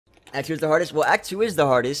Act 2 is the hardest? Well, Act 2 is the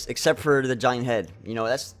hardest, except for the giant head. You know,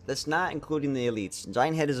 that's not including the elites.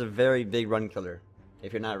 Giant head is a very big run killer,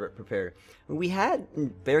 if you're not prepared. We had, in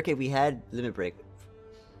Barricade, we had Limit Break.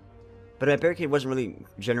 But my Barricade wasn't really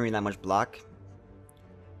generating that much block.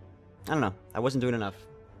 I don't know. I wasn't doing enough.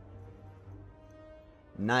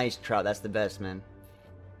 Nice Trout. That's the best, man.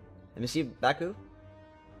 Let me see Baku.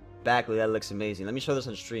 Baku, that looks amazing. Let me show this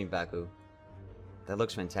on stream, Baku. That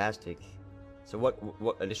looks fantastic. So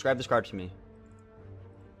what describe this card to me.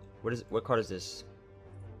 What card is this?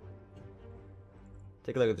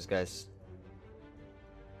 Take a look at this, guys.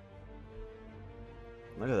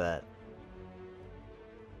 Look at that.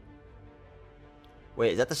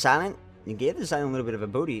 Wait, is that the silent? You gave the silent a little bit of a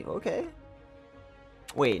booty. Okay.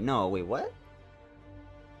 Wait, no, wait, what?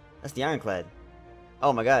 That's the Ironclad.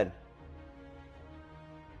 Oh my god.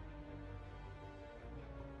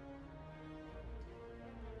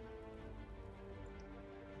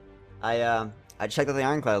 I checked out the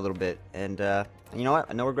Ironclad a little bit, and you know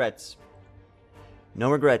what? No regrets. No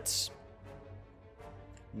regrets.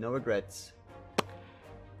 No regrets.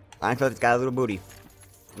 Ironclad's got a little booty.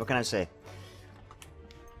 What can I say?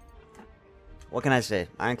 What can I say?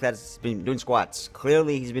 Ironclad's been doing squats.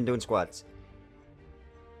 Clearly, he's been doing squats.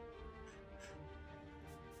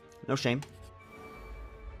 No shame.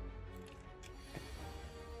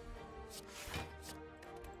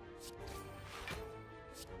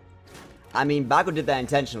 I mean, Baku did that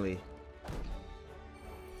intentionally.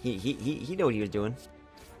 He knew what he was doing.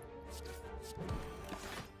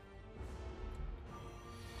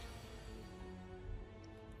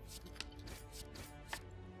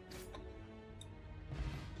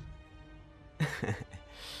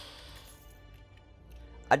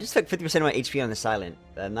 I just took 50% of my HP on the silent.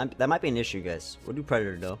 That might be an issue, guys. We'll do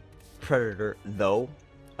Predator, though. Predator, though.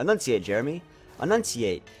 Enunciate, Jeremy.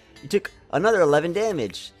 Enunciate. You took another 11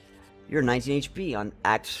 damage. You're 19 HP on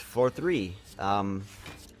Act 4-3.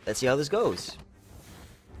 Let's see how this goes.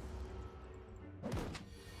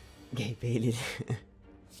 Gay baited.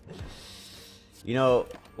 You know,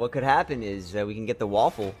 what could happen is that we can get the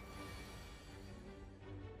waffle.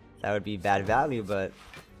 That would be bad value, but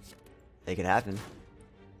it could happen.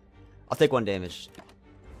 I'll take 1 damage.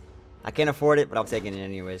 I can't afford it, but I'll take it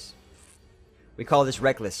anyways. We call this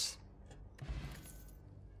reckless.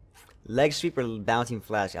 Leg sweep or bouncing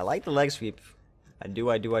flash? I like the leg sweep. I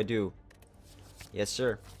do. Yes,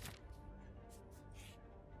 sir.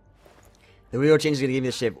 The wheel change is gonna give me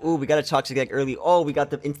the shape. Ooh, we got a toxic egg early. Oh, we got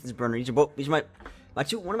the instance burner. These are both. These are one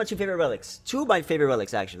of my two favorite relics. Two of my favorite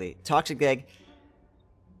relics, actually. Toxic egg,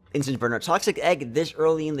 instance burner. Toxic egg this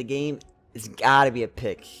early in the game, it's gotta be a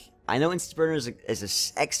pick. I know instance burner is a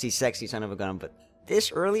sexy son of a gun, but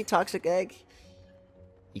this early toxic egg,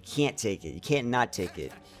 you can't take it. You can't not take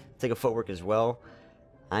it. Take a footwork as well.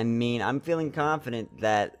 I mean, I'm feeling confident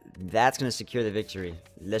that that's going to secure the victory.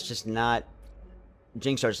 Let's just not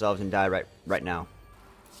jinx ourselves and die right now.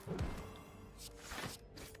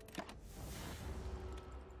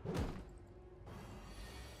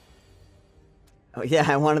 Oh yeah,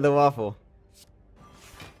 I wanted the waffle.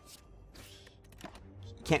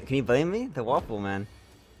 Can you blame me? The waffle, man.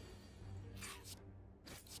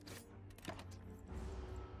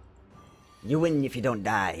 You win if you don't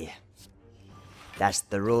die. That's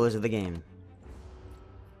the rules of the game.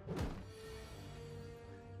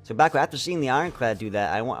 So back after seeing the Ironclad do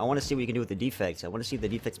that, I want to see what you can do with the defects. I want to see if the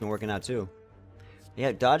defects been working out too.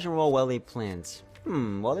 Yeah, dodge and roll well-laid plans.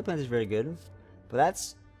 Well-laid plans is very good. But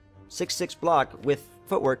that's 6-6 block with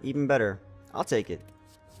footwork even better. I'll take it.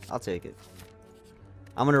 I'll take it.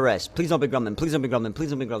 I'm gonna rest. Please don't be grumbling. Please don't be grumbling. Please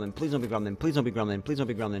don't be grumbling. Please don't be grumbling. Please don't be grumbling. Please don't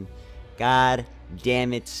be grumbling. God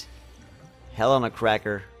damn it. Hell on a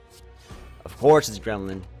cracker. Of course it's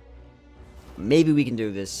gremlin. Maybe we can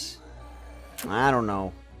do this. I don't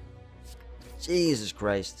know. Jesus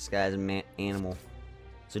Christ. This guy's an animal.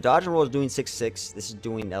 So dodge and roll is doing 6-6. This is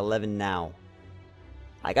doing 11 now.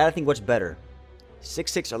 I gotta think what's better.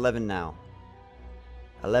 6-6 or 11 now.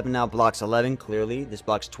 11 now blocks 11, clearly. This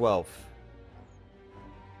blocks 12.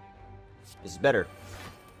 This is better.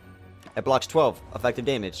 It blocks 12 effective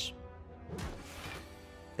damage.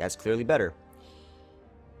 That's clearly better.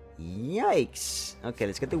 Yikes. Okay,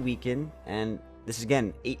 let's get the weaken. And this is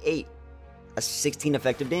again 8-8. A 16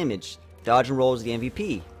 effective damage. Dodge and roll is the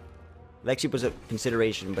MVP. Leg sweep was a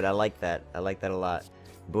consideration, but I like that. I like that a lot.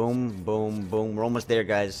 Boom, boom, boom. We're almost there,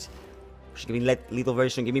 guys. Should give me lethal very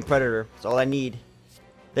soon. Give me Predator. That's all I need.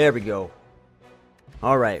 There we go.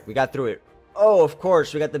 Alright, we got through it. Oh, of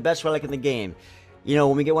course, we got the best relic in the game. You know,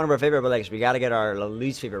 when we get one of our favorite relics, we gotta get our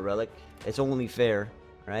least favorite relic. It's only fair,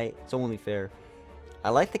 right? It's only fair. I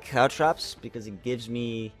like the cow traps because it gives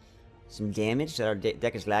me some damage that our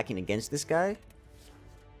deck is lacking against this guy.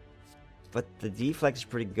 But the deflex is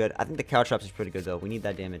pretty good. I think the Caltrops is pretty good, though. We need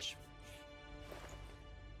that damage.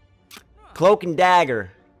 Cloak and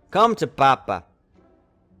Dagger. Come to Papa.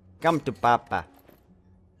 Come to Papa.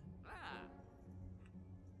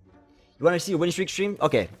 You want to see a win streak stream?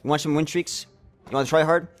 Okay. You want some win streaks? You want to try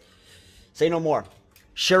hard? Say no more.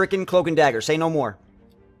 Shuriken, Cloak and Dagger. Say no more.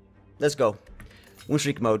 Let's go. Win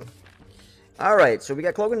streak mode. Alright, so we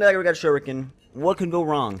got Cloak and Dagger, we got Shuriken. What could go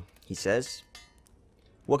wrong? He says.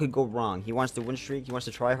 What could go wrong? He wants to win streak. He wants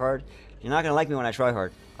to try hard. You're not going to like me when I try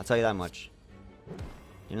hard. I'll tell you that much.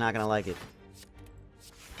 You're not going to like it.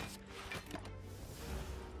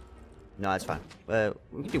 No, that's fine.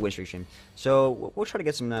 We can do win streak stream. So, we'll try to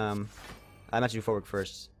get some... I meant to do forward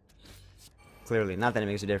first. Clearly. Not that it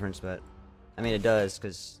makes a difference, but... I mean, it does,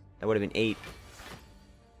 because that would have been 8.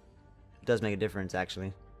 It does make a difference,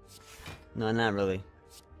 actually. No, not really.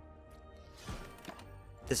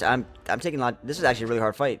 I'm taking a lot. This is actually a really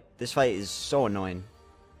hard fight. This fight is so annoying.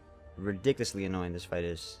 Ridiculously annoying, this fight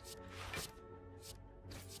is.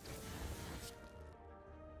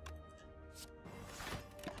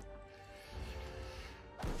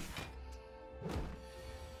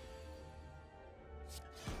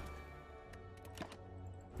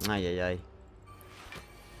 Ay, ay, ay.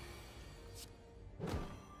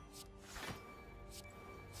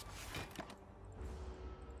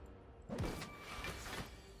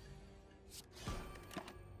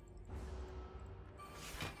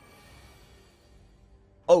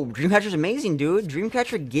 Oh, Dreamcatcher's amazing, dude.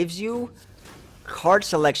 Dreamcatcher gives you card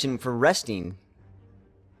selection for resting,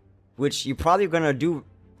 which you're probably gonna do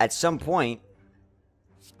at some point.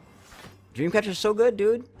 Dreamcatcher's so good,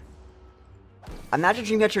 dude. Imagine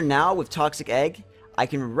Dreamcatcher now with Toxic Egg. I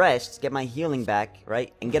can rest, get my healing back,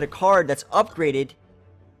 right? And get a card that's upgraded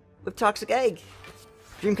with Toxic Egg.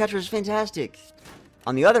 Dreamcatcher is fantastic.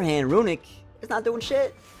 On the other hand, Runic is not doing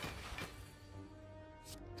shit.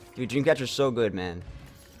 Dude, Dreamcatcher's so good, man.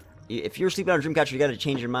 If you're sleeping on a Dreamcatcher, you gotta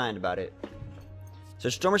change your mind about it. So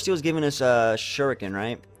Stormer Steel is giving us a Shuriken,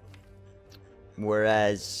 right?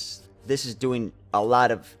 Whereas this is doing a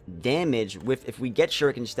lot of damage. If we get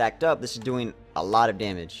Shuriken stacked up, this is doing a lot of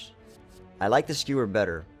damage. I like the Skewer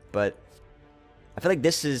better, but I feel like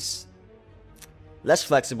this is less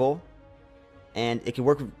flexible, and it can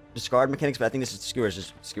work with discard mechanics. But I think this is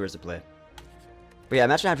Skewer's the play. But yeah,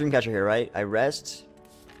 imagine I have Dreamcatcher here, right? I rest,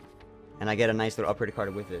 and I get a nice little upgraded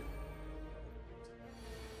card with it.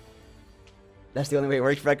 That's the only way it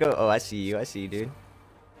works, Freco? Oh, I see you, dude.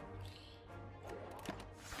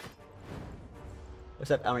 What's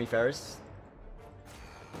up, Amory Ferris?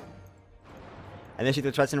 And then she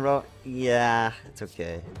threw twice in a row? Yeah, it's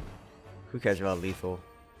okay. Who cares about lethal?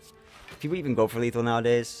 People even go for lethal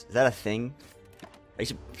nowadays? Is that a thing? I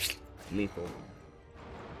used to... lethal.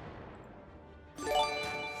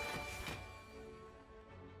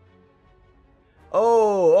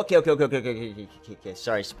 Oh, okay.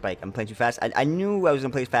 Sorry, Spike. I'm playing too fast. I knew I was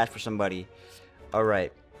gonna play fast for somebody.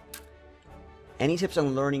 Alright. Any tips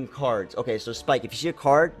on learning cards? Okay, so Spike, if you see a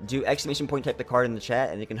card, do exclamation point type the card in the chat,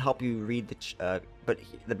 and it can help you read the... but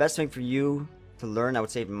the best thing for you to learn, I would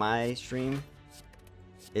say, in my stream,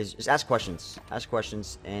 is just ask questions. Ask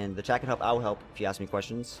questions, and the chat can help. I will help if you ask me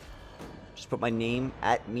questions. Just put my name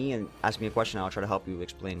at me and ask me a question. I'll try to help you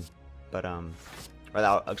explain. But, or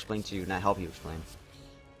I'll explain to you, not help you explain.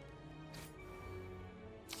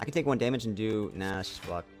 I can take 1 damage and do... Nah, let's just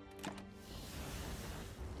block.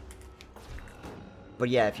 But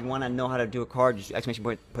yeah, if you want to know how to do a card, just exclamation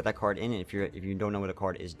point, put that card in it if you don't know what a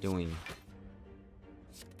card is doing.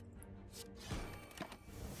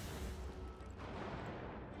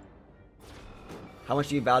 How much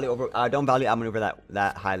do you value over... I don't value outmaneuver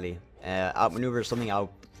that highly. Outmaneuver is something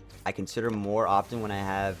I consider more often when I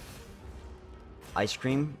have Ice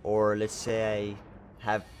Cream, or let's say if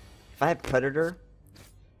I have Predator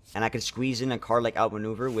and I can squeeze in a card like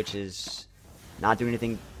Outmaneuver, which is not doing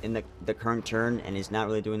anything in the current turn and is not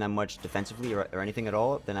really doing that much defensively or anything at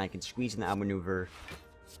all, then I can squeeze in the Outmaneuver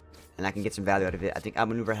and I can get some value out of it. I think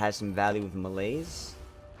Outmaneuver has some value with Malaise,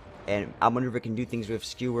 and Outmaneuver can do things with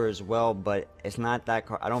Skewer as well, but it's not that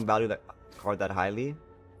card. I don't value that card that highly,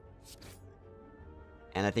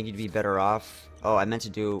 and I think you'd be better off... Oh, I meant to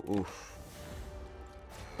do... Oof.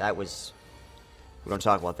 That was... We don't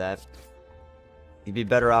talk about that. You'd be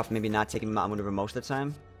better off maybe not taking Outmaneuver most of the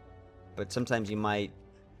time. But sometimes you might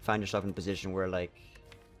find yourself in a position where, like...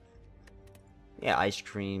 Yeah, Ice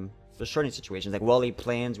Cream. There's certain situations, like Wally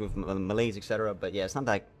plans with Malaise, etc. But yeah, it's not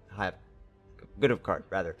that high... Good of a card,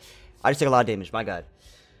 rather. I just take a lot of damage, my god.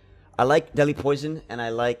 I like Deadly Poison and I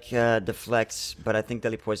like Deflects, but I think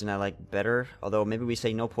Deadly Poison I like better. Although maybe we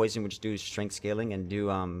say no poison, we just do strength scaling and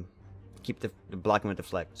do keep the blocking with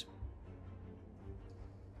Deflect.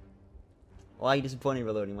 Why are you disappointed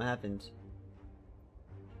reloading? What happened?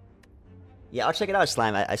 Yeah, I'll check it out,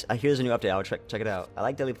 Slime. I hear there's a new update. I'll check it out. I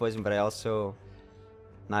like Deadly Poison, but I also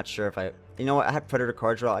not sure if I... You know what? I have Predator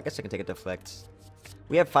card draw. I guess I can take a Deflect.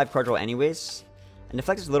 We have 5 card draw anyways, and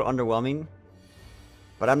Deflect is a little underwhelming.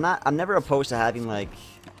 But I'm never opposed to having like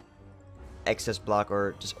excess block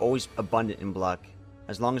or just always abundant in block.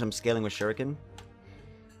 As long as I'm scaling with Shuriken,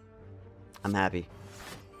 I'm happy.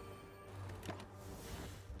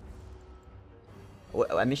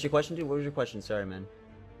 What, I missed your question, dude? What was your question? Sorry, man.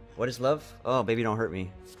 What is love? Oh, baby, don't hurt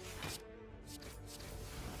me.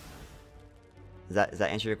 Does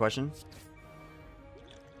that answer your question?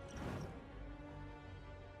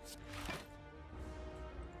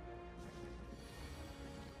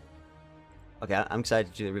 Okay, I'm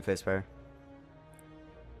excited to do the replay Spire.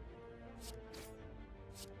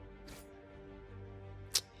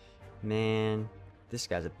 Man, this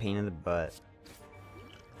guy's a pain in the butt.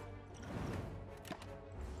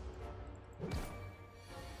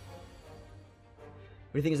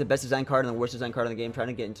 What do you think is the best design card and the worst design card in the game? Trying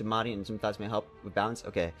to get into modding and some thoughts may help with balance.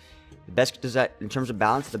 Okay. The best design, in terms of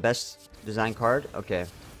balance, the best design card? Okay.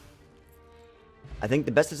 I think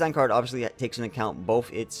the best design card obviously takes into account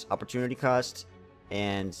both its opportunity cost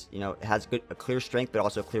and, you know, it has a clear strength but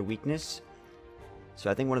also a clear weakness.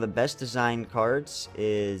 So I think one of the best design cards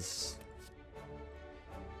is...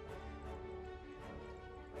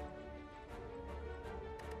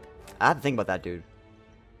 I have to think about that, dude.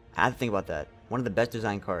 I have to think about that. One of the best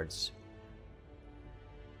design cards.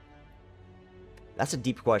 That's a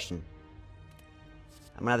deep question.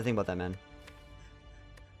 I'm gonna have to think about that, man.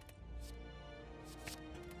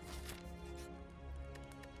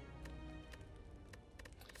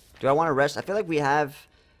 Do I want to rest? I feel like we have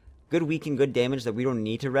good weaken, good damage that we don't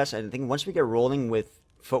need to rest. I think once we get rolling with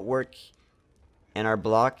footwork and our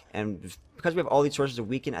block, and because we have all these sources of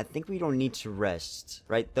weaken, I think we don't need to rest,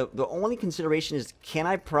 right? The only consideration is, can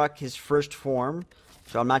I proc his first form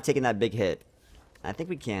so I'm not taking that big hit? I think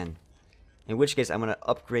we can. In which case, I'm going to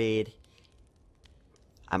upgrade...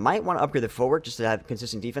 I might want to upgrade the footwork just to have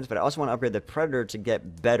consistent defense, but I also want to upgrade the Predator to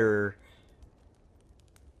get better...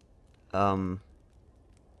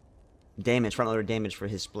 damage, front loader damage for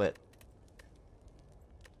his split.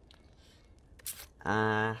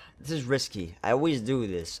 This is risky. I always do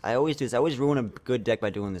this. I always ruin a good deck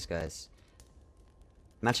by doing this, guys.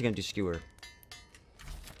 I'm actually gonna do Skewer.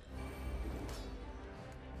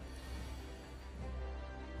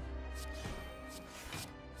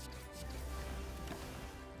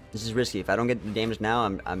 This is risky. If I don't get the damage now,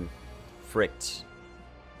 I'm fricked.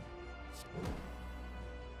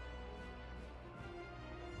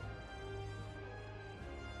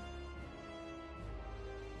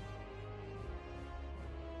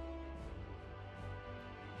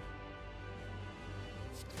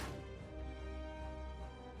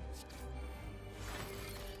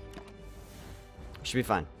 Should be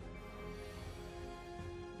fine.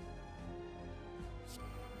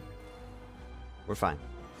 We're fine.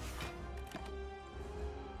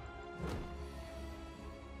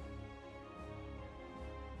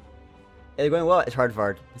 Hey, going well. It's hard.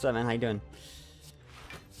 What's up, man? How you doing?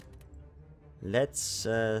 Let's do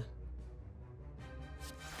a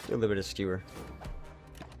little bit of Skewer.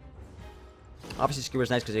 Obviously, Skewer's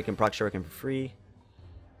nice because you can proc Shuriken for free.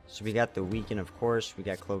 So we got the weaken, of course. We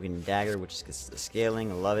got Cloaking Dagger, which is the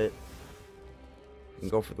scaling. I love it. We can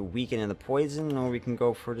go for the weaken and the poison, or we can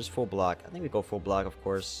go for just full block. I think we go full block, of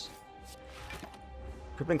course.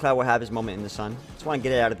 Crippling Cloud will have his moment in the sun. Just want to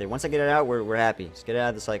get it out of there. Once I get it out, we're happy. Just get it out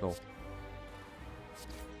of the cycle.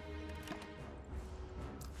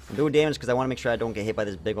 I'm doing damage because I want to make sure I don't get hit by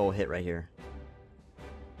this big old hit right here.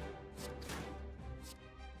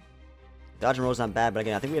 Dodge and roll is not bad, but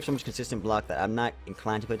again, I think we have so much consistent block that I'm not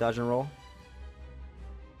inclined to play dodge and roll.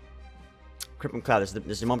 Crippling Cloud, this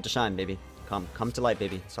is the moment to shine, baby. Come to light,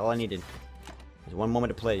 baby. That's all I needed. There's one moment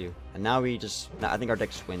to play you. And now we just... I think our deck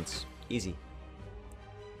just wins. Easy.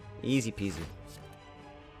 Easy peasy.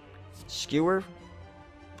 Skewer.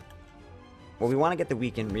 Well, we want to get the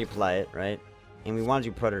weaken, reapply it, right? And we want to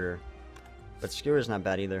do Predator. But Skewer is not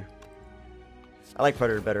bad either. I like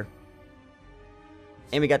Predator better.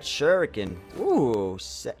 And we got Shuriken. Ooh.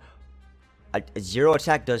 A zero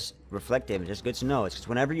attack does reflect damage. That's good to know. It's just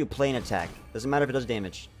whenever you play an attack. Doesn't matter if it does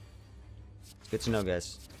damage. It's good to know,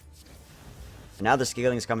 guys. And now the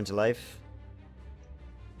scaling is coming to life.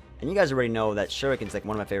 And you guys already know that Shuriken's like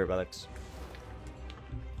one of my favorite relics.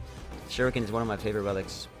 Shuriken is one of my favorite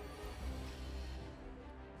relics.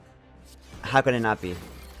 How could it not be?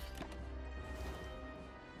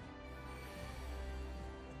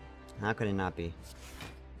 How could it not be?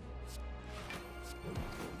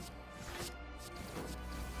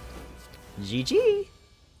 GG!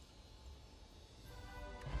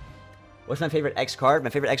 What's my favorite X card? My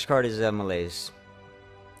favorite X card is Malaise.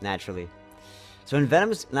 Naturally. So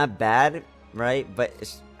Envenom's not bad, right? But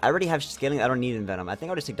I already have scaling. I don't need Envenom. I think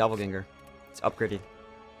I'll just take Doppelganger. It's upgraded.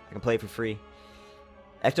 I can play it for free.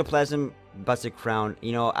 Ectoplasm, Busted Crown.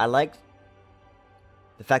 You know, I like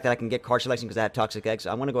the fact that I can get card selection because I have Toxic Egg.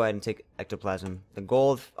 So I'm going to go ahead and take Ectoplasm. The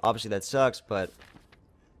gold, obviously that sucks, but...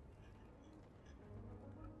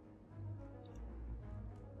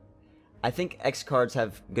 I think X cards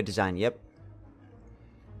have good design, yep.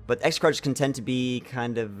 But X cards can tend to be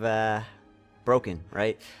kind of broken,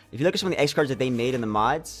 right? If you look at some of the X cards that they made in the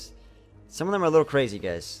mods, some of them are a little crazy,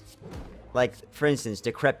 guys. Like, for instance,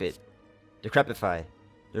 Decrepify.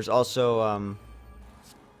 There's also,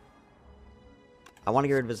 I want to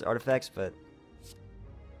get rid of his artifacts, but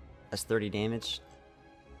that's 30 damage.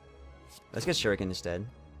 Let's get Shuriken instead.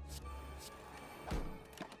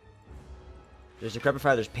 There's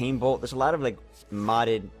Decrepify, there's Pain Bolt. There's a lot of, like,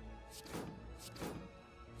 modded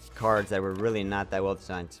cards that were really not that well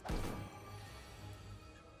designed.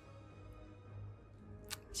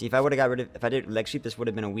 See, if I would have got rid of... If I did Leg Sweep, this would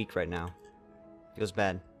have been a week right now. Feels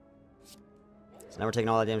bad. So now we're taking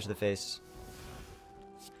all that damage to the face.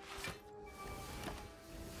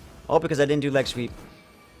 All because I didn't do Leg Sweep.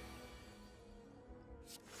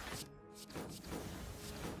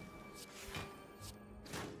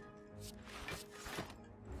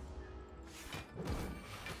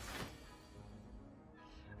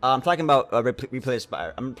 I'm talking about replay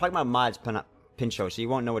Spire. I'm talking about mods Pincho, so you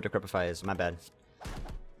won't know what Decrepify is. My bad.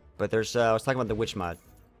 But there's I was talking about the Witch mod.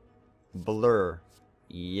 Blur.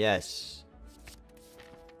 Yes.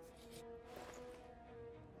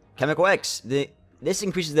 Chemical X. This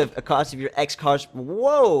increases the cost of your X cards.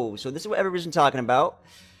 Whoa! So this is what everybody's been talking about.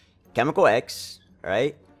 Chemical X,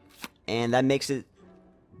 right? And that makes it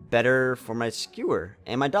better for my Skewer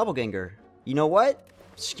and my Doppelganger. You know what?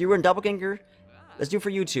 Skewer and Doppelganger. Let's do it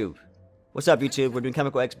for YouTube. What's up, YouTube? We're doing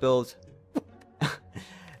Chemical X build.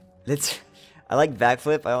 I like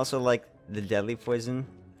Backflip. I also like the Deadly Poison.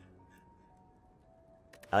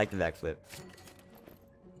 I like the Backflip.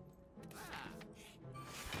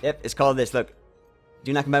 Yep, it's called this. Look.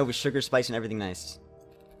 Do not combine with sugar, spice, and everything nice.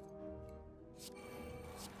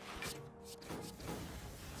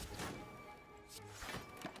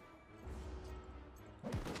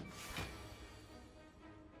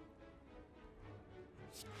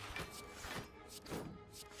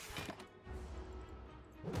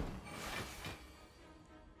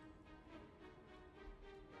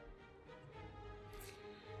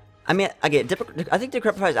 I mean, I think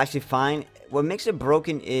Decrepify is actually fine. What makes it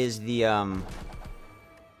broken is the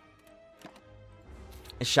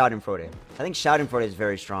Schadenfreude. I think Schadenfreude is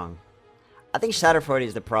very strong. I think Schadenfreude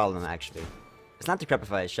is the problem, actually. It's not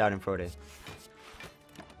Decrepify, it's Schadenfreude.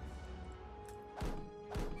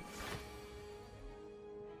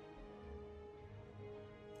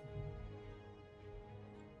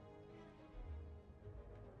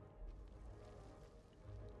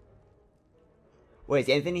 Wait, is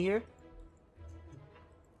Anthony here?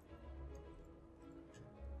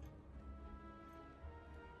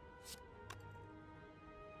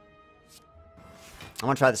 I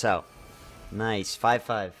want to try this out. Nice.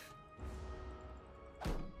 5-5.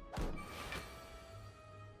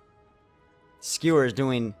 Skewer is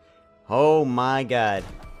doing... Oh my god.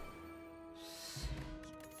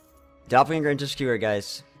 Doppelganger into Skewer,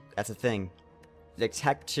 guys. That's a thing. The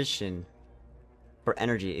Tactician for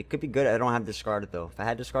energy. It could be good. I don't have discard it though. If I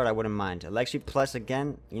had discard, I wouldn't mind. Alexi plus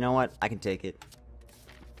again. You know what? I can take it.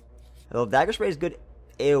 Although Dagger Spray is good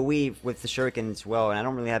AoE with the Shuriken as well, and I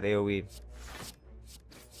don't really have AoE.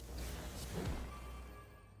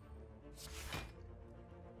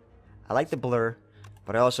 I like the Blur,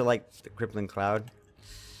 but I also like the Crippling Cloud.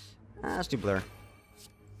 Let's do Blur.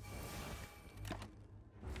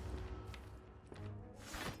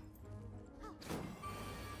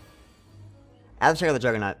 I have to check out the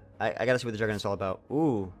Juggernaut. I gotta see what the Juggernaut's all about.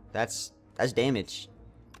 Ooh, that's damage.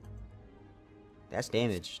 That's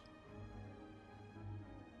damage.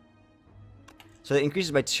 So it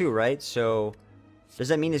increases by 2, right? So does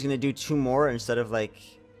that mean it's gonna do 2 more instead of like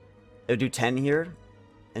it'll do 10 here?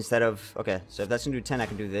 Instead of... Okay, so if that's gonna do 10, I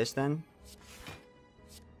can do this then.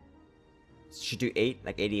 Should do 8,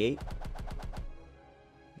 like 88.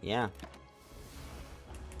 Yeah.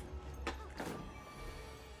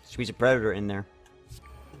 Squeeze a Predator in there.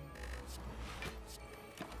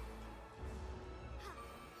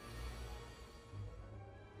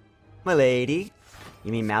 Milady.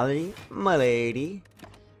 You mean Malady? Milady.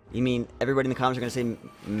 You mean everybody in the comments are gonna say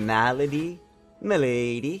Malady?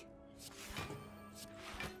 Milady.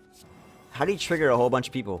 How do you trigger a whole bunch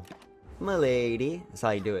of people? Milady. That's how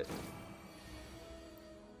you do it.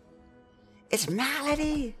 It's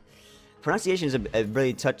Malady! Pronunciation is a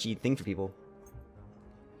really touchy thing for people.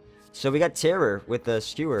 So we got Terror with the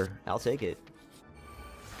Skewer. I'll take it.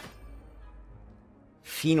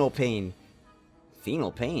 Phenol Pain.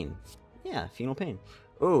 Phenol Pain? Yeah, Phenol Pain.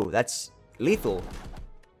 Oh, that's lethal.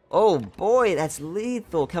 Oh boy, that's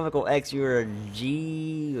lethal. Chemical X, you're a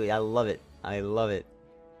G. I love it. I love it.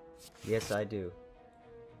 Yes, I do.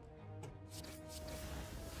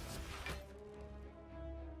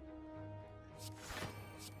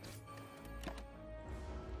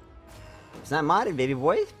 It's not modded, baby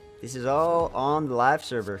boy. This is all on the live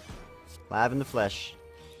server. Live in the flesh.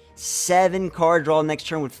 7 card draw next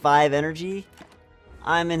turn with 5 energy.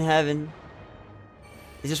 I'm in heaven.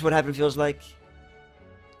 Is this what heaven feels like?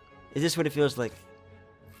 Is this what it feels like?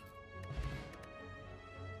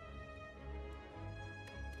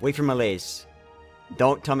 Wait for Malaise.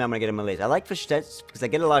 Don't tell me I'm gonna get a Malaise. I like Fishtettes because I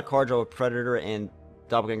get a lot of card draw with Predator and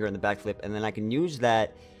Doppelganger in the backflip, and then I can use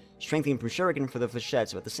that strengthening from Shuriken for the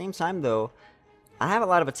Flechettes. But at the same time, though, I have a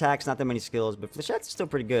lot of attacks, not that many skills, but Flechettes is still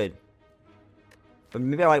pretty good. But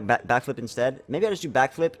maybe I like backflip instead. Maybe I just do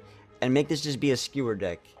backflip and make this just be a Skewer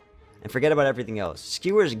deck. And forget about everything else.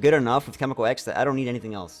 Skewer is good enough with Chemical X that I don't need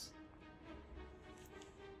anything else.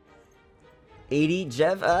 80,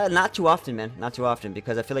 Jev? Not too often, man. Not too often.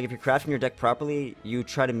 Because I feel like if you're crafting your deck properly, you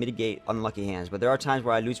try to mitigate unlucky hands. But there are times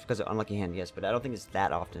where I lose because of unlucky hand, yes. But I don't think it's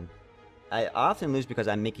that often. I often lose because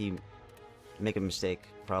I make a mistake,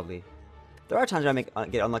 probably. There are times where I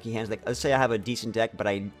get unlucky hands. Like, let's say I have a decent deck, but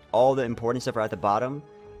all the important stuff are at the bottom.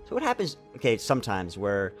 So what happens, okay, sometimes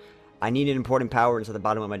where I need an important power and it's at the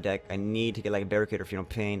bottom of my deck. I need to get like a Barricade or Phenol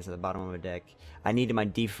Pain, it's at the bottom of my deck. I needed my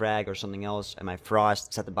Defrag or something else, and my Frost,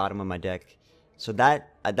 it's at the bottom of my deck. So that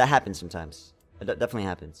happens sometimes. That definitely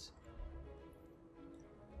happens.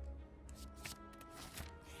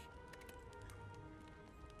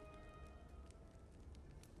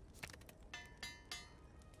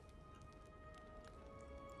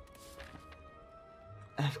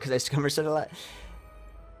 Because I scummer said a lot.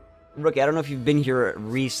 Rookie, I don't know if you've been here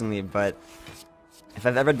recently, but if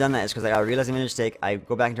I've ever done that, it's because I realize I made a mistake, I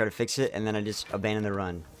go back and try to fix it, and then I just abandon the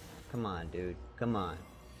run. Come on, dude. Come on.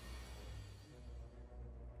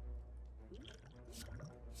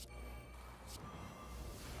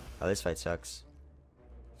 Oh, this fight sucks.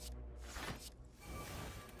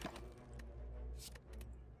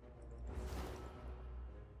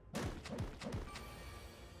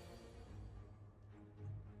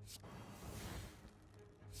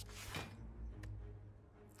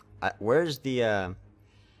 Where's the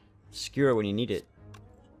Skewer when you need it?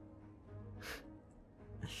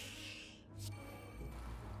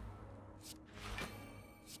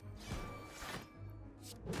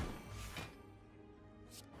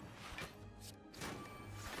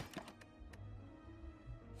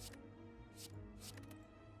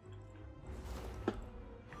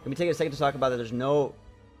 Can we take a second to talk about that there's no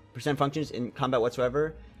percent functions in combat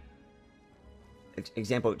whatsoever?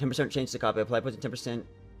 Example, 10% change to copy, apply poison 10%,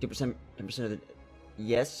 2%, 10% of the...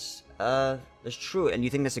 Yes, that's true. And you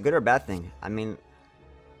think that's a good or a bad thing? I mean...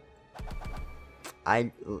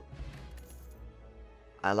 I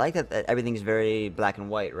like that everything's very black and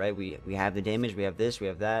white, right? We have the damage, we have this, we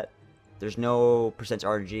have that. There's no percent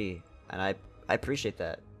RNG, and I appreciate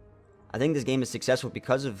that. I think this game is successful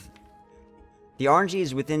because of... The RNG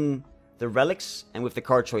is within the relics and with the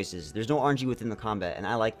card choices. There's no RNG within the combat, and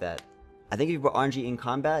I like that. I think if you put RNG in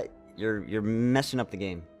combat, you're messing up the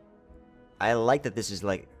game. I like that this is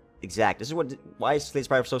like exact. This is why Slay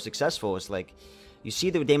Spire was so successful. It's like you see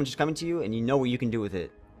the damage is coming to you, and you know what you can do with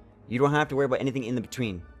it. You don't have to worry about anything in the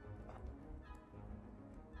between.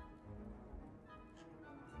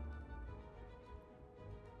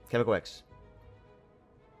 Chemical X.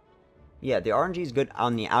 Yeah, the RNG is good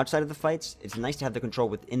on the outside of the fights. It's nice to have the control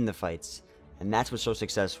within the fights. And that's what's so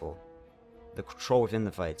successful. The control within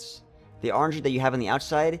the fights. The RNG that you have on the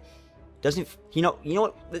outside doesn't... You know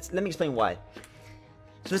what? Let me explain why.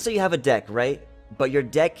 So let's say you have a deck, right? But your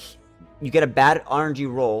deck, you get a bad RNG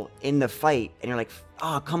roll in the fight. And you're like,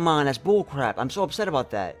 oh, come on, that's bullcrap. I'm so upset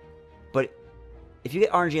about that. But if you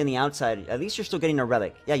get RNG on the outside, at least you're still getting a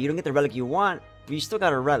relic. Yeah, you don't get the relic you want, but you still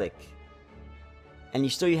got a relic. And you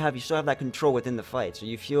still have that control within the fight, so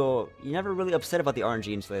you're never really upset about the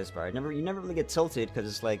RNG in Slay Spire. You never really get tilted, because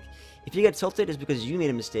it's like, if you get tilted, it's because you made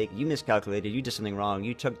a mistake, you miscalculated, you did something wrong,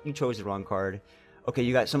 you chose the wrong card. Okay,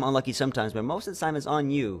 you got some unlucky sometimes, but most of the time it's on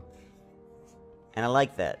you. And I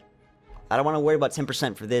like that. I don't want to worry about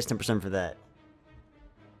 10% for this, 10% for that.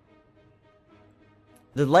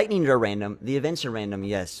 The lightning are random, the events are random,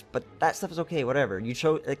 yes, but that stuff is okay, whatever. You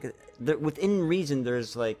chose, like, within reason, there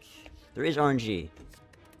is RNG,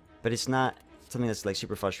 but it's not something that's, like,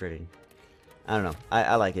 super frustrating. I don't know,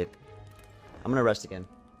 I like it. I'm gonna rest again.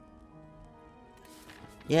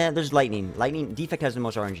 Yeah, there's lightning. Lightning, defect has the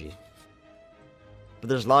most RNG. But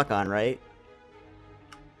there's lock-on, right?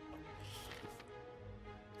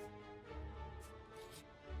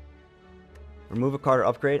 Remove a card or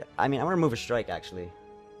upgrade? I mean, I'm gonna remove a strike, actually.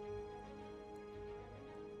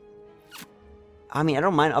 I mean, I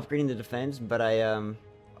don't mind upgrading the defense, but I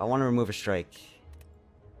want to remove a strike.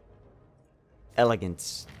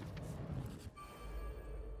 Elegance.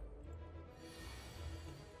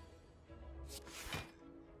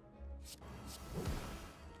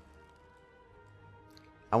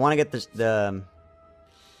 I want to get the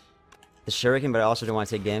shuriken, but I also don't want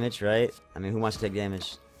to take damage, right? I mean, who wants to take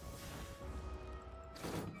damage?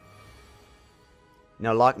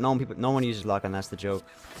 No lock. No one uses lock on. That's the joke.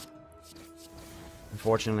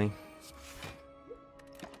 Unfortunately.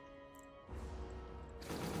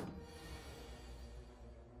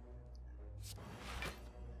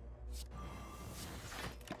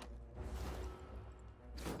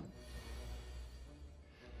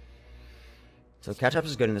 So catch-up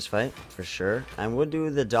is good in this fight, for sure. I would do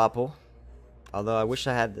the Doppel. Although I wish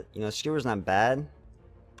I had, you know, Skewer's not bad.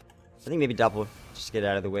 I think maybe Doppel, just to get it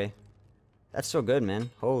out of the way. That's so good, man.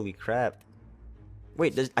 Holy crap.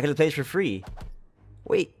 Wait, I could play this for free.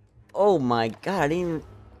 Wait. Oh my god, I didn't even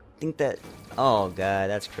think that... Oh god,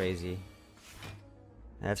 that's crazy.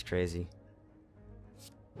 That's crazy.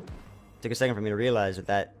 Took a second for me to realize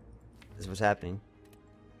that this was happening.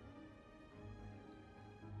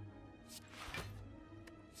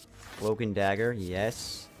 Cloak dagger,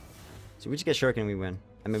 yes. So we just get shuriken, we win.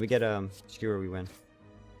 I mean, we get skewer, we win.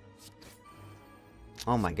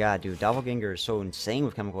 Oh my god, dude, Doppelganger is so insane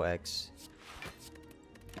with Chemical X.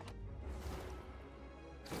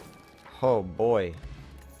 Oh boy.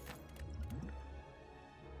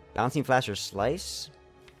 Bouncing Flash or Slice?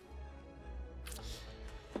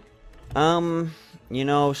 You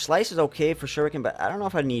know, Slice is okay for shuriken, but I don't know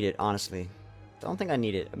if I need it, honestly. Don't think I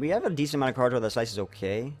need it. We have a decent amount of cards where the Slice is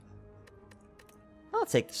okay. I'll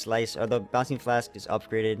take the Slice. Or the Bouncing Flask is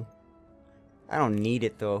upgraded. I don't need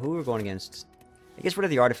it, though. Who are we going against? I guess rid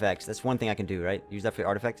of the artifacts. That's one thing I can do, right? Use that for the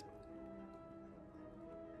artifacts?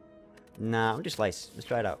 Nah, I'll just Slice. Let's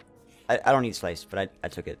try it out. I don't need Slice, but I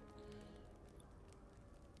took it.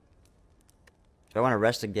 Do I want to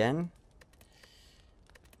rest again?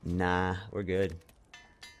 Nah, we're good.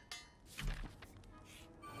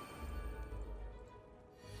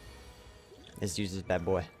 Let's use this bad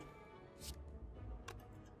boy.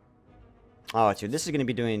 Oh, dude, this is going to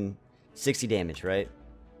be doing 60 damage, right?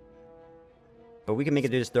 But we can make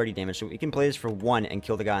it do this 30 damage, so we can play this for 1 and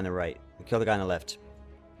kill the guy on the right. And kill the guy on the left.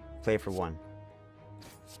 Play it for 1.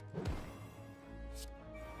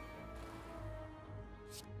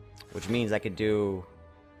 Which means I could do...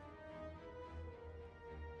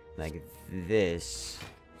 like this.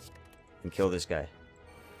 And kill this guy.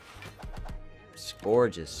 It's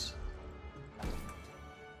gorgeous.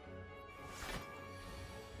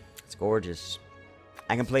 It's gorgeous.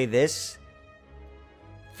 I can play this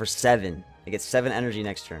for 7. I get 7 energy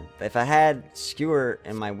next turn. But if I had Skewer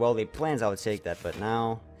in my well-laid plans, I would take that. But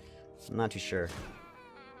now, I'm not too sure.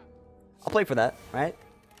 I'll play for that, right?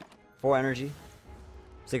 4 energy.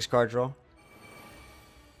 6 card draw.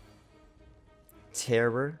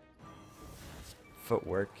 Terror.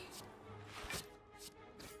 Footwork.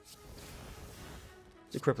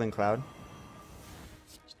 It's a crippling cloud.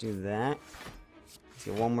 Let's do that. Let's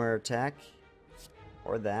get one more attack.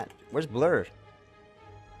 Or that. Where's Blur?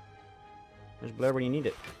 Where's Blur when you need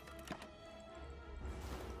it?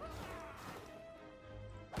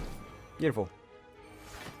 Beautiful.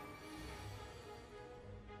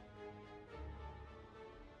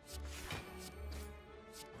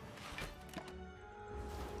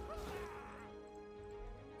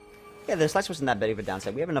 Yeah, the Slice wasn't that big of a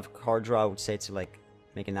downside. We have enough card draw, I would say, to like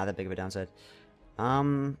make it not that big of a downside.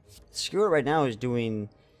 Skewer right now is doing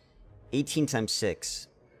 18 times 6.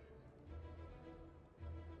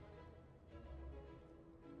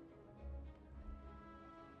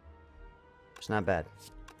 It's not bad.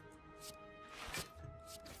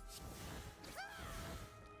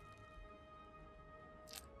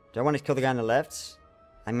 Do I want to kill the guy on the left?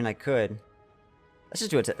 I mean, I could. Let's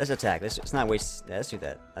just do it. Let's attack. Let's not waste. Yeah, let's do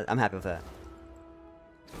that. I'm happy with that.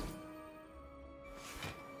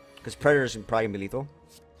 Because Predators are probably gonna be lethal.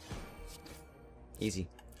 Easy.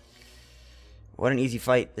 What an easy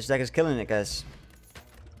fight. This deck is killing it, guys.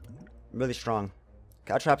 Really strong.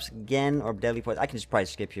 Cow traps again or deadly poison. I can just probably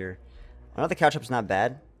skip here. Another cow trap's not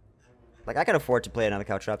bad. Like, I can afford to play another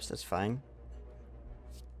cow traps. That's fine.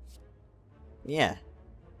 Yeah.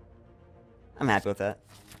 I'm happy with that.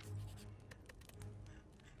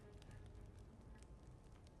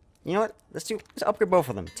 You know what? Let's upgrade both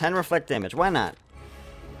of them. 10 reflect damage. Why not?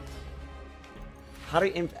 How do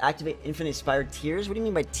you activate infinite Spire tiers? What do you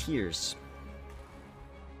mean by tiers?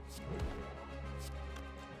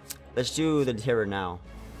 Let's do the terror now.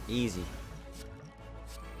 Easy.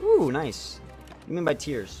 Ooh, nice. What do you mean by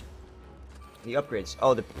tiers? The upgrades.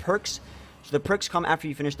 Oh, the perks. So the perks come after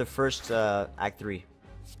you finish the first Act 3.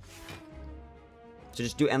 So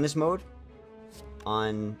just do endless mode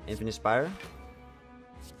on Infinite Spire.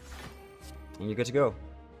 And you're good to go.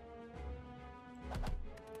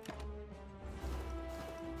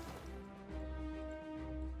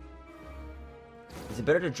 Is it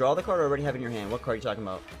better to draw the card or already have it in your hand? What card are you talking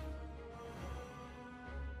about?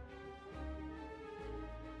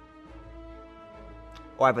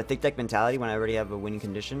 Oh, I have a thick deck mentality when I already have a winning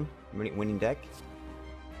condition, winning deck.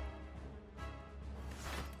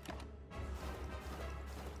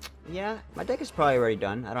 Yeah, my deck is probably already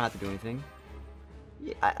done. I don't have to do anything.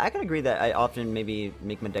 Yeah, I can agree that I often maybe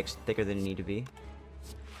make my decks thicker than they need to be.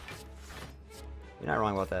 You're not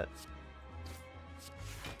wrong about that.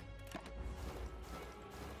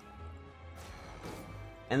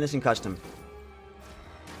 Endless and custom.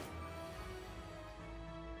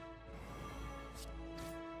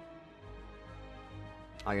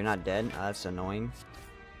 Oh, you're not dead? Oh, that's annoying.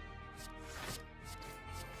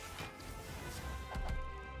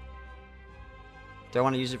 Do I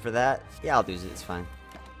want to use it for that? Yeah, I'll use it. It's fine.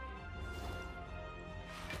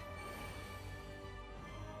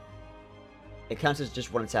 It counts as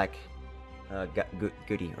just one attack.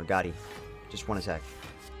 Goody or Gotti. Just one attack.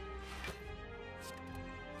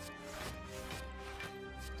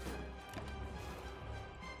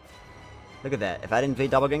 Look at that. If I didn't play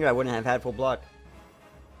Doppelganger, I wouldn't have had full block.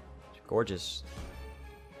 It's gorgeous.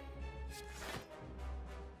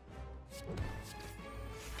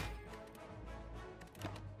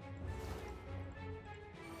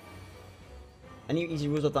 Any easy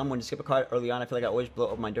rules of thumb when you skip a card early on? I feel like I always blow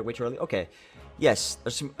up my deck way too early. Okay. Yes,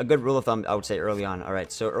 there's a good rule of thumb I would say early on.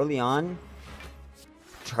 Alright, so early on,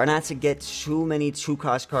 try not to get too many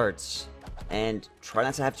 2-cost cards. And try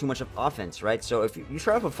not to have too much of offense, right? So if you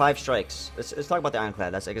start off with 5 strikes, let's talk about the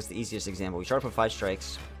Ironclad. That's, I guess, the easiest example. You start off with 5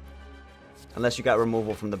 strikes. Unless you got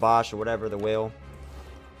removal from the Bosch or whatever, the whale.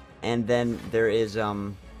 And then there is,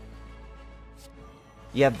 you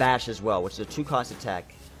have Bash as well, which is a 2-cost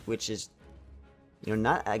attack. Which is, you know,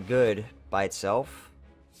 not that good by itself.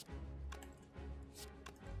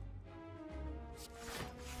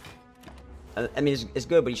 I mean, it's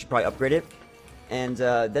good, but you should probably upgrade it. And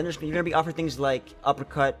then you're going to be offered things like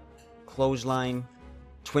Uppercut, Clothesline,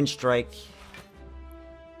 Twin Strike,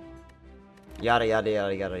 yada yada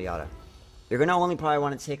yada yada yada. You're going to only probably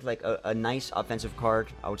want to take like a nice offensive card.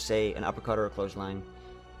 I would say an Uppercut or a Clothesline.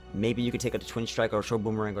 Maybe you could take a Twin Strike or a Short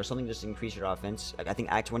Boomerang or something just to increase your offense. I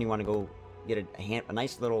think Act 1 you want to go get a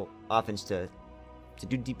nice little offense to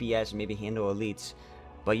do DPS and maybe handle elites.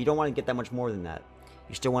 But you don't want to get that much more than that.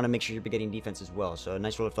 You still want to make sure you're getting defense as well. So a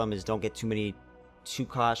nice rule of thumb is don't get too many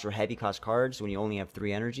 2-cost or heavy cost cards when you only have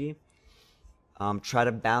 3 energy. Try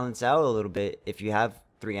to balance out a little bit. If you have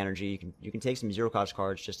 3 energy, you can take some 0-cost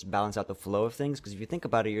cards just to balance out the flow of things. Because if you think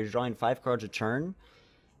about it, you're drawing 5 cards a turn,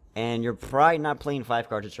 and you're probably not playing 5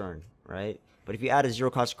 cards a turn, right? But if you add a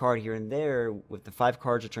 0-cost card here and there with the 5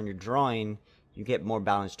 cards a turn you're drawing, you get more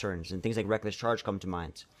balanced turns, and things like Reckless Charge come to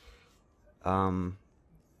mind.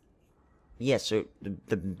 Yeah, so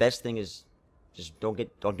the best thing is just don't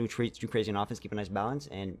do too crazy on offense. Keep a nice balance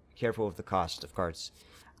and careful with the cost of cards.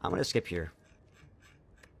 I'm gonna skip here.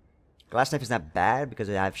 Glass Knife is not bad because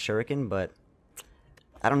I have Shuriken, but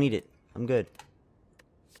I don't need it. I'm good.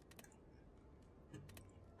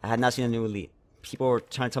 I had not seen a new elite. People were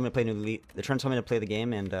trying to tell me to play a new elite. They're trying to tell me to play the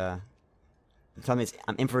game, and they're telling me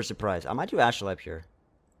I'm in for a surprise. I might do Astrolabe here.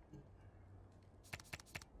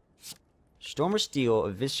 Storm or Steel,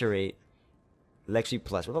 Eviscerate, Leg Sweep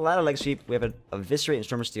Plus. With a lot of Leg Sweep, we have a Eviscerate and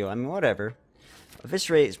Storm or Steel. I mean, whatever.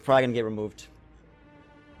 Eviscerate is probably going to get removed.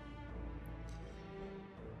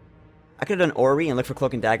 I could have done Ori and look for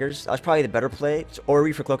Cloak and Daggers. That was probably the better play. It's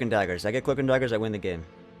Ori for Cloak and Daggers. I get Cloak and Daggers, I win the game.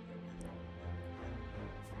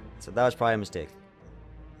 So that was probably a mistake.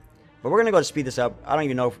 But we're going to go to speed this up. I don't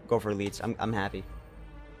even know if go for elites. I'm happy.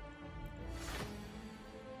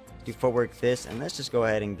 Do footwork this, and let's just go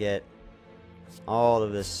ahead and get all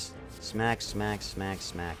of this. Smack, smack, smack,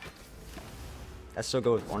 smack. That's so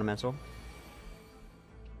good with ornamental.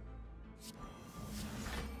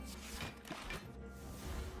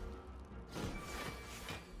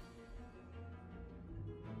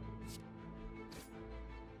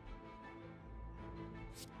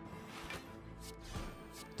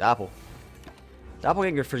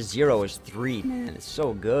 Doppelganger for 0 is 3, man. It's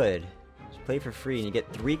so good. Just play for free and you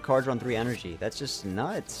get 3 cards on 3 energy. That's just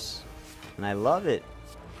nuts. And I love it.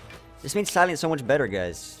 This made Silent so much better,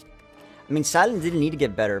 guys. I mean, Silent didn't need to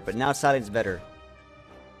get better, but now Silent's better.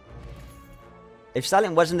 If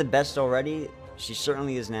Silent wasn't the best already, she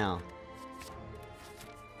certainly is now.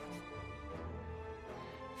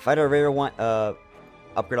 Fight a rare one,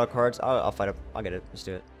 upgrade all cards. I'll fight up. I'll get it. Let's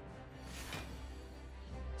do it.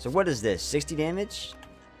 So what is this? 60 damage?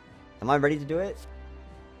 Am I ready to do it?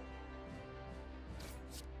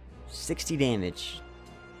 60 damage.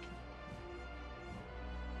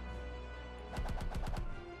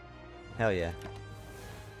 Hell yeah.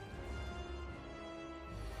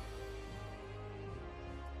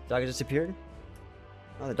 Dog just appeared?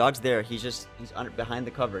 Oh, the dog's there. He's under, behind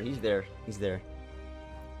the cover. He's there. He's there.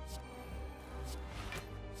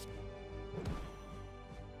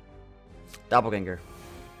 Doppelganger.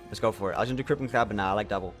 Let's go for it. I was gonna do Crippling Cloud, but nah, I like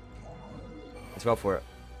double. Let's go for it.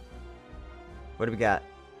 What do we got?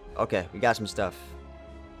 Okay, we got some stuff.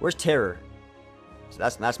 Where's Terror? So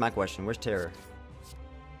that's my question. Where's Terror?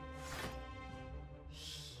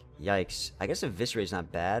 Yikes. I guess Eviscerate's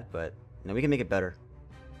not bad, but no, we can make it better.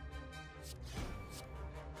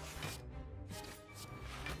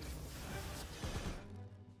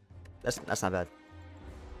 That's not bad.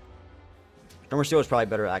 Stormer Steel is probably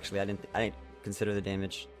better actually. I didn't consider the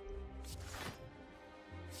damage.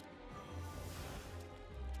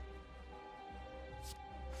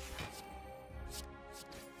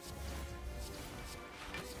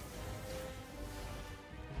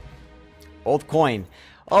 Old coin.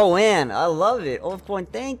 Oh man, I love it. Old coin,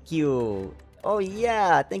 thank you. Oh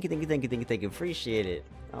yeah, thank you. Appreciate it.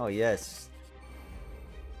 Oh yes.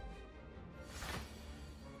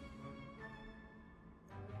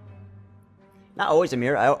 Not always,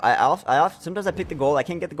 Amir. Sometimes I pick the gold. I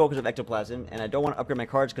can't get the gold because of Ectoplasm, and I don't want to upgrade my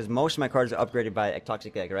cards because most of my cards are upgraded by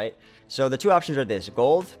Toxic Egg, right? So the two options are this: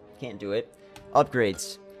 gold, can't do it.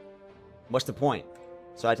 Upgrades, what's the point?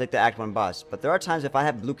 So I take the Act 1 boss. But there are times if I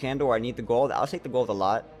have blue candle or I need the gold, I'll take the gold a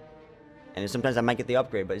lot. And sometimes I might get the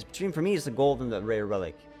upgrade. But for me, it's the gold and the rare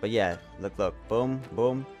relic. But yeah, look. Boom,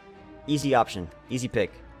 boom. Easy option. Easy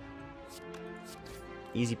pick.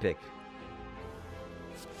 Easy pick.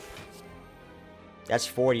 That's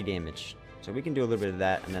 40 damage. So we can do a little bit of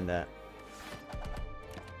that and then that.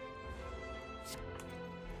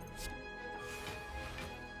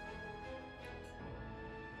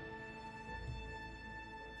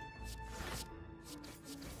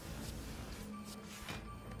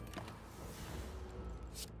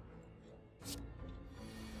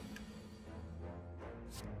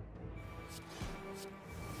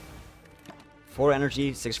 Four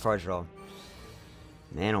energy, 6 cards draw.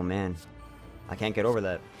 Man, oh man. I can't get over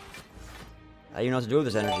that. I don't even know what to do with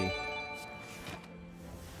this energy.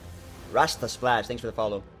 Rasta Splash, thanks for the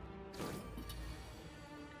follow.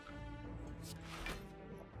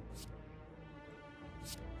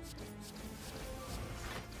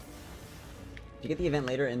 If you get the event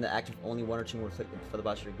later in the active only 1 or 2 more for the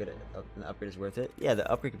boss, you're good at the upgrade is worth it. Yeah, the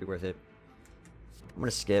upgrade could be worth it. I'm gonna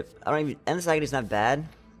skip. I don't even. Endless Agony's not bad.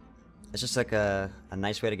 It's just like a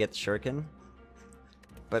nice way to get the shuriken.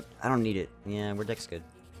 But I don't need it. Yeah, we're deck's good.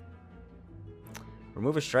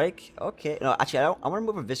 Remove a strike? Okay. No, actually, I want to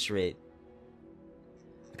remove Eviscerate.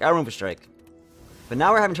 Like, I'll remove a strike. But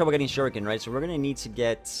now we're having trouble getting shuriken, right? So we're going to need to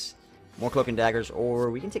get more Cloak and Daggers, or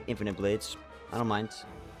we can take Infinite Blades. I don't mind.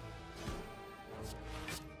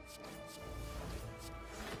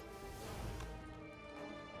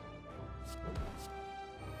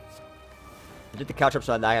 I did the couch up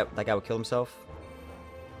so that guy would kill himself.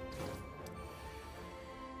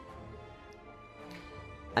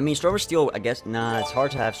 I mean, Storm of Steel, I guess. Nah, it's hard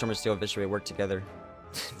to have Storm of Steel and Eviscerate work together.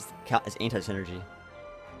 It's anti-synergy.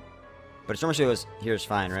 But Storm of Steel here is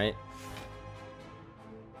fine, right?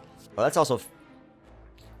 Oh, that's also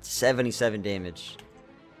 77 damage.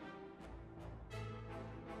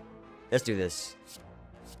 Let's do this.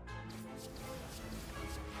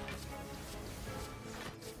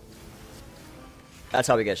 That's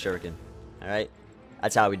how we get Shuriken. Alright?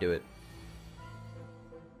 That's how we do it.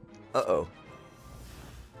 Uh-oh.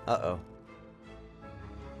 Uh-oh.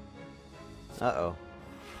 Uh-oh.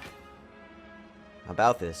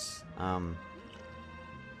 About this.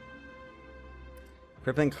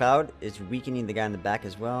 Crippling Cloud is weakening the guy in the back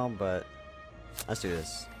as well, but let's do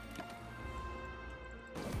this.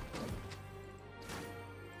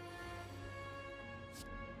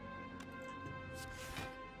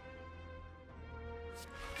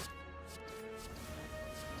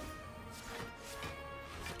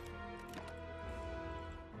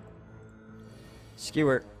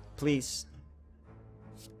 Skewer, please.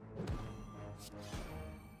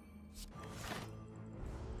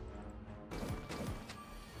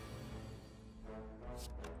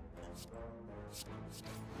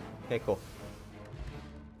 Okay, cool.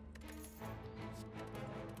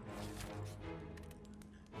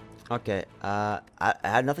 Okay, I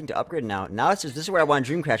had nothing to upgrade now. Now it's just, this is where I want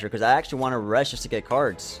Dreamcatcher, because I actually want to rush just to get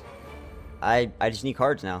cards. I just need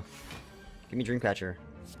cards now. Give me Dreamcatcher.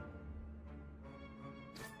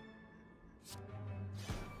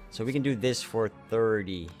 So we can do this for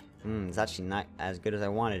 30. It's actually not as good as I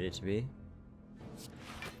wanted it to be.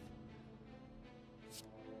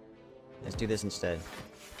 Let's do this instead.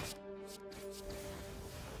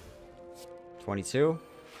 22.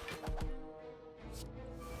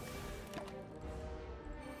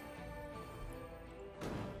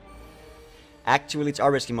 Act 2 elites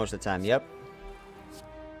are risky most of the time, yep.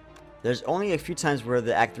 There's only a few times where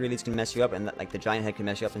the Act 3 elites can mess you up, and like the giant head can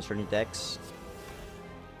mess you up in certain decks.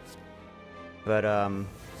 But,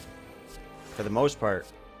 for the most part,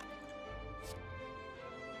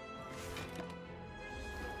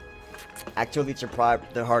 Act 2 elites are probably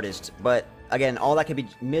the hardest. But, again, all that can be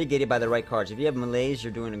mitigated by the right cards. If you have Malaise,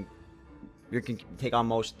 you can take on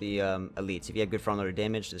most of the elites. If you have good front loader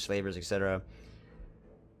damage, the slavers, etc.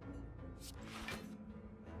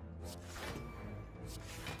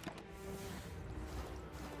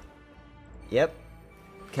 Yep.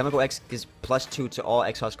 Chemical X gives +2 to all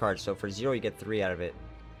Exhaust cards, so for 0 you get 3 out of it.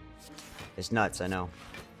 It's nuts, I know.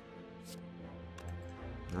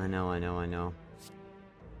 I know.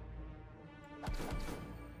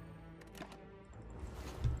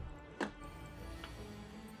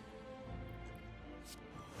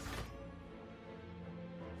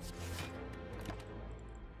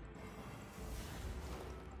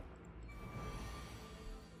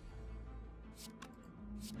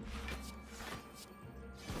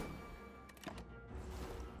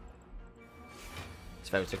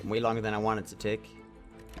 It took way longer than I wanted to take.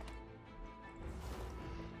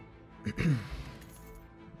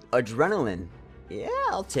 Adrenaline. Yeah,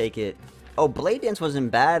 I'll take it. Oh, Blade Dance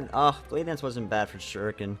wasn't bad. Oh, Blade Dance wasn't bad for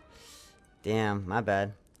Shuriken. Damn, my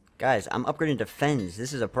bad. Guys, I'm upgrading Defense.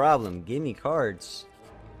 This is a problem. Give me cards.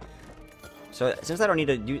 So, since I don't need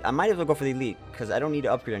to do... I might as well go for the Elite, because I don't need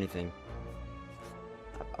to upgrade anything.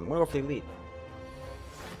 I'm gonna go for the Elite.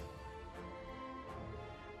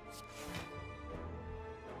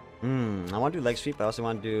 I want to do leg sweep. I also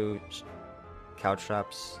want to do cow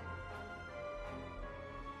traps.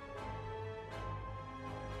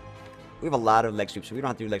 We have a lot of leg sweeps, so we don't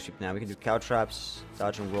have to do leg sweep now. We can do cow traps,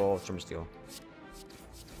 dodge and roll, storm steel.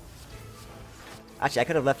 Actually, I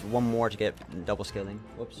could have left one more to get double scaling.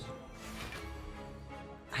 Whoops.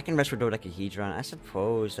 I can rest for Dodecahedron. I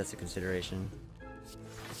suppose that's a consideration.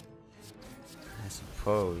 I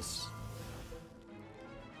suppose.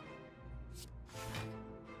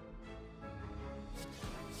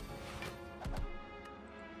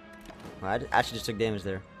 I actually just took damage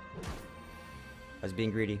there. I was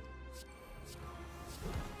being greedy.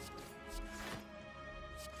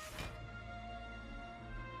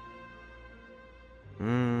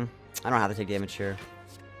 I don't have to take damage here.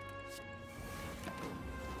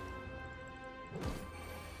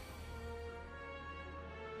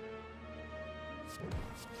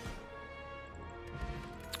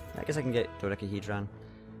 I guess I can get Dodecahedron.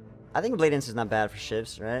 I think Blade Dance is not bad for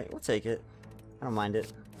shivs, right? We'll take it. I don't mind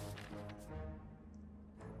it.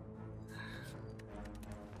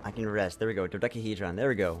 I can rest. There we go. Dodecahedron. There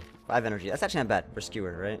we go. 5 energy. That's actually not bad for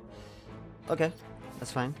Skewer, right? Okay.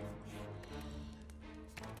 That's fine.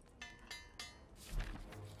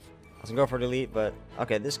 I was gonna go for delete, but...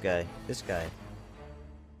 Okay, this guy. This guy.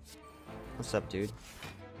 What's up, dude?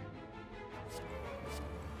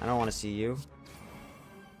 I don't want to see you.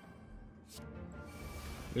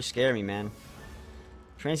 You scare me, man.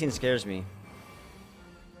 Transient scares me.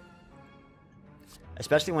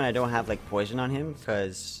 Especially when I don't have, like, poison on him,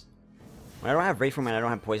 because... When I don't have Wraith Form and I don't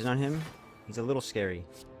have poison on him, he's a little scary.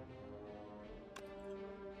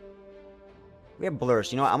 We have blur,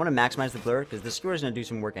 so you know what? I'm going to maximize the blur, because the Skewer is going to do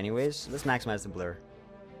some work anyways. So let's maximize the blur.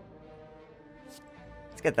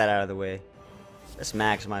 Let's get that out of the way. Let's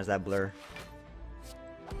maximize that blur.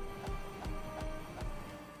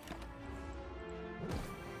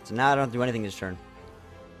 So now I don't do anything this turn.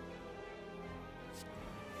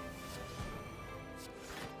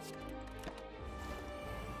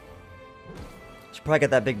 Should probably get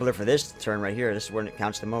that big blur for this turn right here. This is where it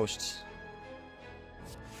counts the most.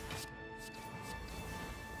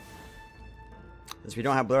 Since we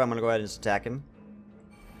don't have blur, I'm gonna go ahead and just attack him.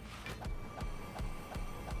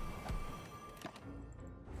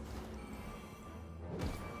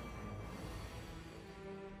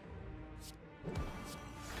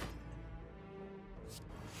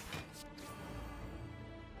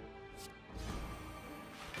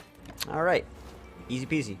 Alright. Easy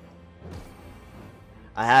peasy.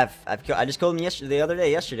 I just killed him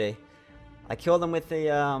yesterday. I killed him with a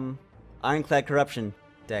Ironclad Corruption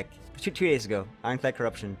deck. Two days ago. Ironclad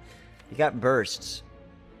Corruption. He got bursts.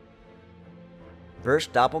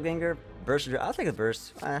 Burst Doppelganger? Burst, I'll take a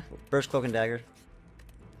burst. Burst Cloak and Dagger.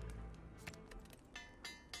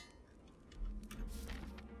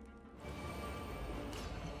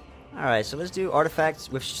 Alright, so let's do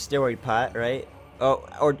artifacts with steroid pot, right? Oh,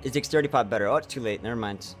 or is dexterity pot better? Oh, it's too late. Never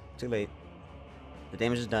mind. Too late. The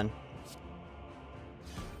damage is done.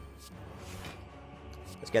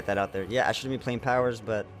 Let's get that out there. Yeah, I shouldn't be playing powers,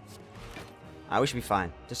 but we should be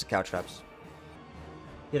fine. Just the cow traps.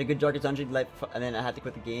 You had a good darkest dungeon, and then I had to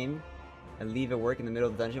quit the game and leave it work in the middle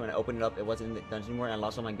of the dungeon. When I opened it up, it wasn't in the dungeon anymore, and I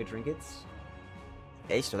lost all my good trinkets.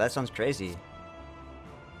 Hey, so that sounds crazy.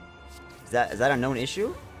 Is that a known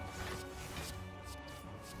issue?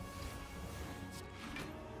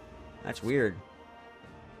 That's weird.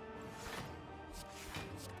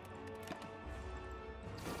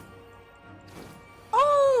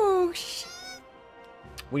 Oh shit!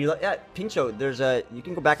 Well, yeah, Pincho. There's you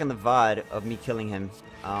can go back on the VOD of me killing him.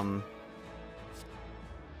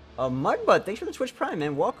 Mudbud, thanks for the Twitch Prime,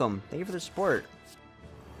 man. Welcome. Thank you for the support.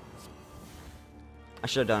 I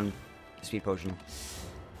should have done speed potion.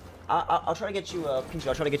 I'll try to get you Pincho.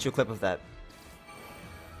 I'll try to get you a clip of that.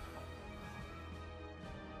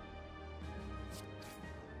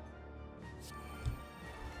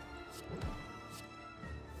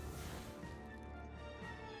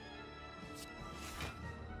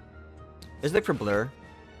 Let's look for Blur.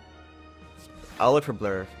 I'll look for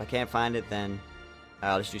Blur. If I can't find it, then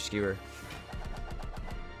I'll just do Skewer.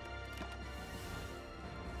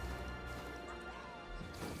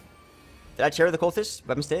 Did I chair the cultist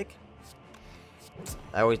by mistake?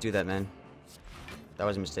 I always do that, man. That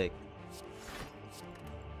was a mistake.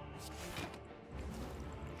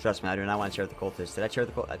 Trust me, I do not want to chair the cultist. Did I chair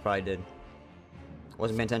the cultist? I probably did.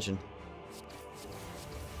 Wasn't paying attention.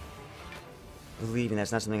 Leaving,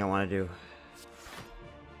 that's not something I want to do.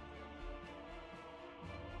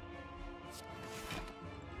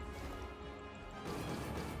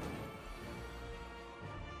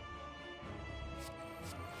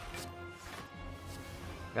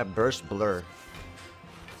 Got Burst Blur.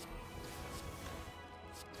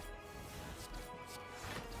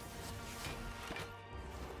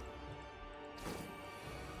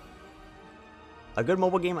 A good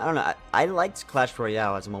mobile game? I don't know. I liked Clash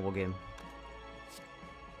Royale as a mobile game.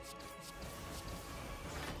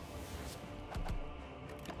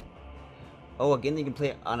 Oh, a game that you can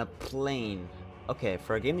play on a plane. Okay,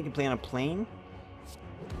 for a game that you can play on a plane?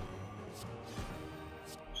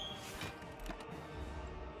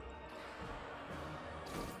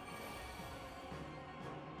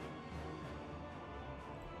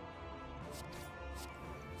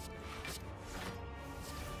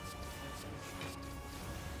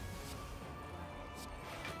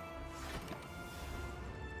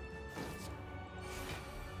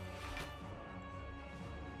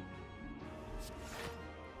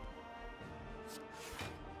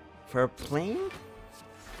 For a plane?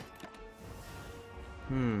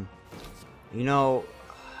 You know...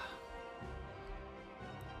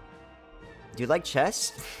 Do you like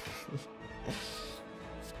chess?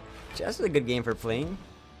 Chess is a good game for a plane.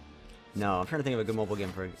 No, I'm trying to think of a good mobile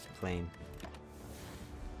game for a plane.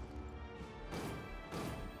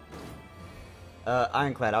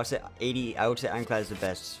 Ironclad, I would say 80. I would say Ironclad is the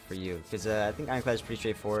best for you. Because I think Ironclad is pretty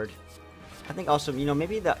straightforward. I think also, you know,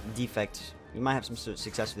 maybe the defect. You might have some sort of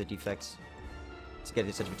success with the defects. To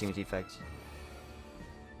get such a team with defects.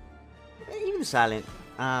 Even the silent.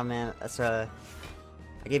 Ah, man, that's I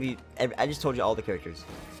gave you. I just told you all the characters.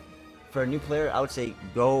 For a new player, I would say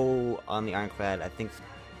go on the Ironclad. I think.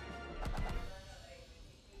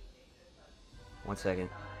 One second.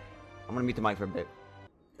 I'm gonna mute the mic for a bit.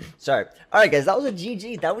 Sorry. Alright, guys, that was a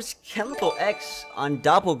GG. That was Chemical X on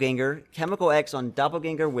Doppelganger. Chemical X on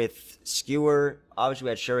Doppelganger with Skewer. Obviously, we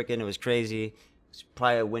had Shuriken. It was crazy. It's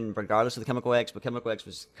probably a win regardless of the Chemical X, but Chemical X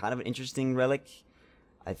was kind of an interesting relic.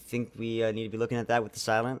 I think we need to be looking at that with the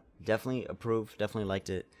Silent. Definitely approved. Definitely liked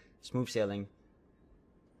it. Smooth sailing.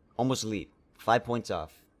 Almost elite. 5 points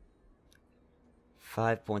off.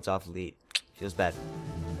 5 points off elite. Feels bad.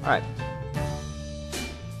 Alright.